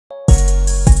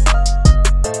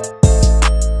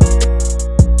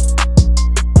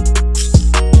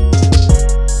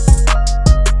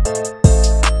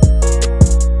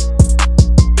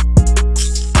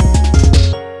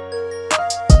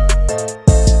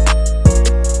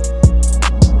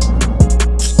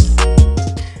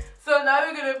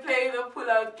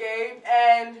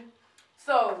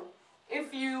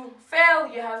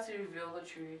have to reveal the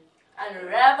truth.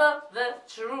 Unravel the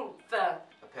truth.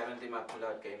 Apparently my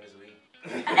pull-out game is weak.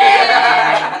 Hey!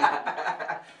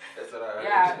 That's what I heard.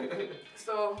 Yeah.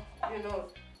 So, you know.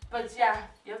 But yeah,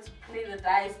 you have to play the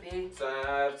dice thing. So I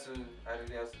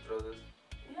really have to throw this.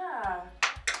 Yeah.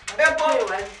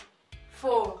 Apple!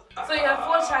 4. So you have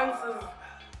 4 chances.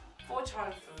 4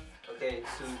 chances. Okay,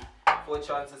 4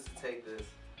 chances to take this.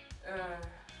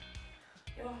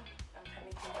 Yo, I'm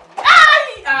panicking.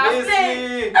 Miss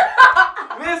me!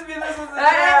 Miss me, this was a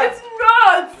trap! It's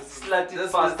not!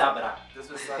 This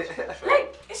was such a trap.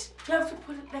 Like, you have to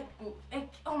put it like,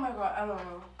 oh my god, I don't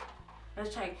know.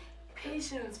 Let's try.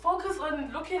 Patience. Focus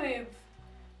on, look at it.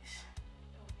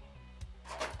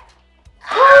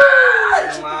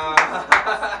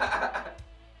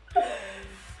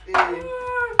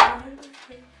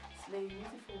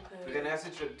 We're gonna have to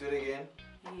do it again?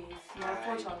 Yes, you have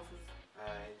 4 chances.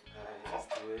 Alright, let's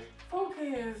do it.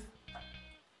 Focus.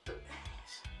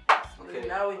 Okay,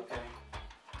 now we okay.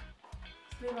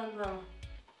 sleep on them.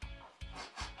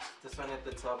 This one at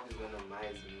the top is gonna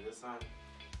mize me. This one,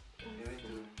 let me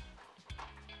do.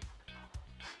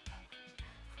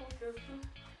 Focus.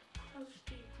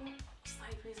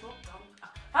 Sideways, not down.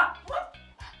 Ah, what?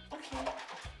 Okay.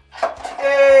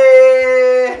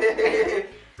 Hey!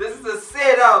 This is a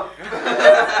setup!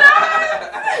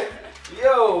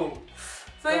 Yo!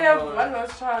 So you have one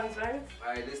last chance, right?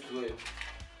 Alright, let's do it.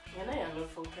 You know you're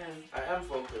not focused. I am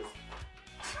focused.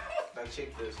 Like,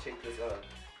 check this out.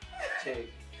 Check.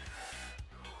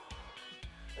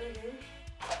 Okay.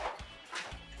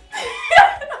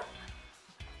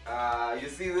 You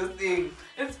see this thing?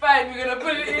 It's fine, we're gonna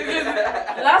put it in.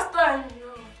 Last time, you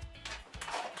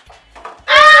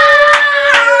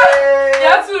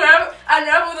have to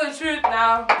unravel the truth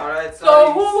now. Alright,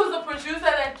 so who was the producer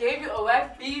that gave you a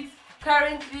whack beat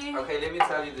currently? Okay, let me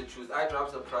tell you the truth. I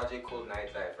dropped a project called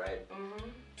Nightlife, right?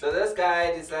 So this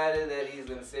guy decided that he's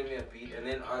gonna send me a beat and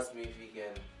then asked me if he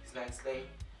can. He's like, Slay,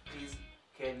 please,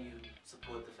 can you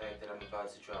support the fact that I'm about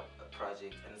to drop a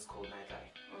project and it's called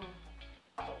Nightlife?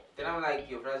 Then I'm like,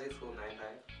 your project's called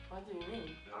Nightlife? What do you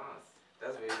mean? Nice.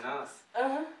 That's very nice.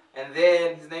 Uh-huh. And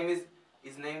then his name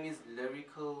is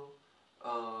Lyrical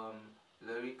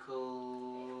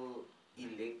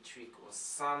Electric or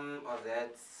some of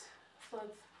that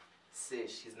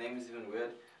sish. His name is even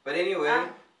weird. But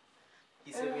anyway,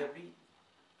 he sent me a beat.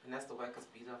 And that's the wackest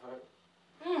beat I've heard.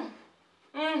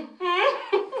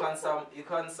 You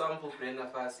can't sample Brenda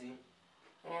Fassie.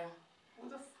 Yeah. Who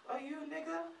the f are you,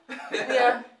 nigga?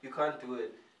 Yeah. You can't do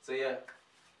it. So yeah.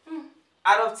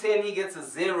 Out of 10, he gets a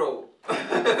 0. 0,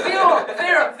 0,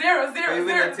 0, 0, For even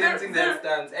 0, attempting 0, that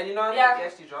stance. And you know, yeah. he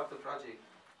actually dropped the project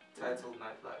titled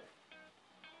Nightlife.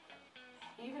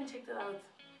 You even checked it out?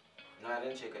 No, I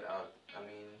didn't check it out. I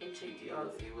mean,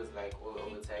 he was like all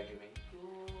over tagging me.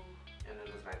 And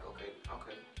it was like, okay,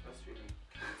 that's really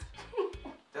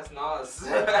cute. That's nice.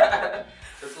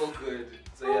 That's all good.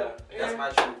 So yeah, that's my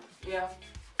truth. Yeah.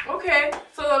 Okay,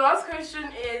 so the last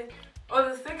question is, or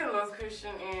the second last question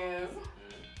is,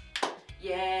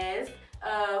 yes,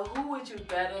 who would you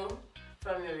battle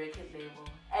from your record label?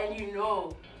 And you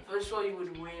know, for sure you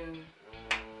would win.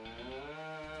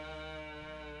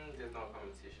 There's no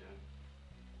competition.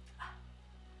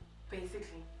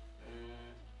 Basically.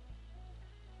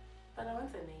 But I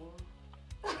want a name.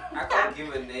 I can't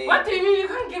give a name. What do you mean you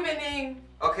can't give a name?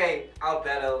 Okay, I'll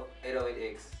battle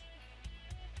 808X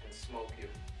and smoke him.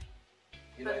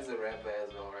 You know he's a rapper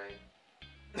as well, right?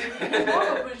 He's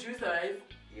also a producer, right?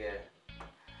 Yeah.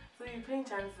 So you're playing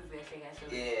chances there,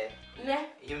 actually. Yeah.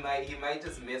 Nah. He might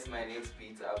just mess my next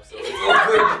beat up, so it's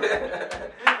all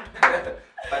good.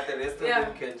 But the rest of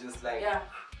them can just like. Yeah.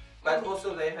 But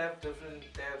also they have different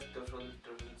styles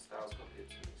compared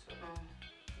to me, so.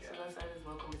 So that's why there's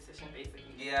no competition,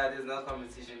 basically. Yeah, there's no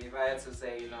competition. If I had to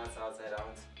say, you know, it's outside, I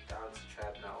want to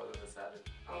trap now all of a sudden.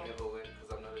 I'll never win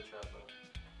because I'm not a trapper.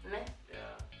 Nah.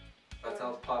 Yeah. If I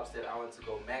tell Pops that I want to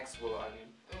go Maxwell on him,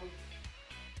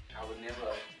 I would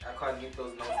never. I can't hit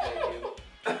those notes like him.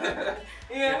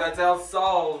 Yeah. If I tell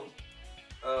Saul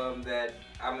that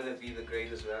I'm gonna be the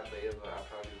greatest rapper ever, I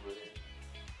probably wouldn't.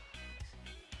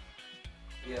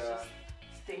 Yeah.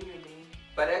 Stay in your lane.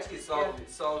 But actually, Saul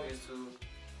used to,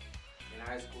 in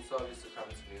high school, Saul used to come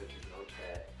to me with his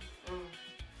notepad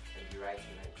and be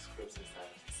writing like scripts and stuff.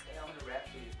 Say, I'm gonna rap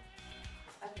for you.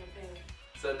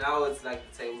 So now it's like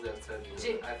the tables have turned.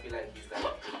 I feel like he's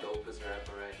like the dopest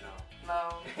rapper right now. No.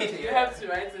 You have to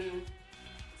write and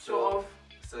show off.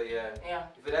 So yeah. Yeah.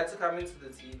 If it had to come into the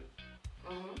team,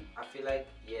 I feel like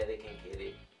they can get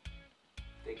it.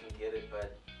 They can get it,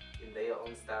 but in their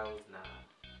own styles, nah.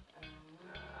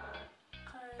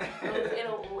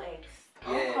 L-O-O-X.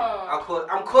 Yeah.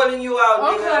 I'm calling you out,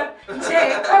 nigga.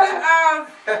 Jay, calling out.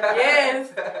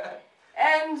 Yes.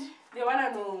 And they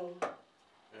wanna know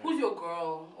who's your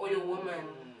girl or your woman.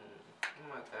 Oh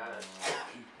my god.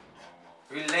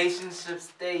 Relationship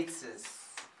status.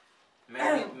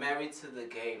 Married to the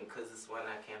game because it's one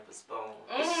I can't postpone.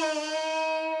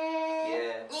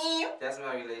 Yeah. That's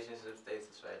my relationship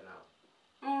status right now.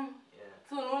 Yeah.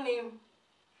 So no name.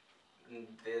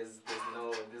 There's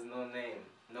no name.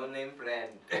 No name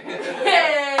brand.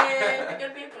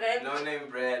 No name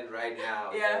brand right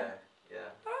now. Yeah.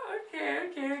 Oh,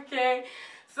 okay.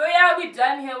 So yeah, we're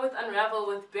done here with Unravel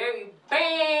with Berry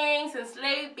Banks and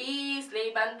Slay B,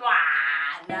 Slay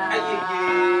Bantwana.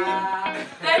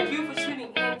 Thank you for tuning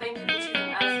in. Thank you for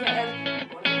tuning us here.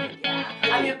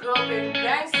 And I'm your girl, Berry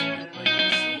Banks.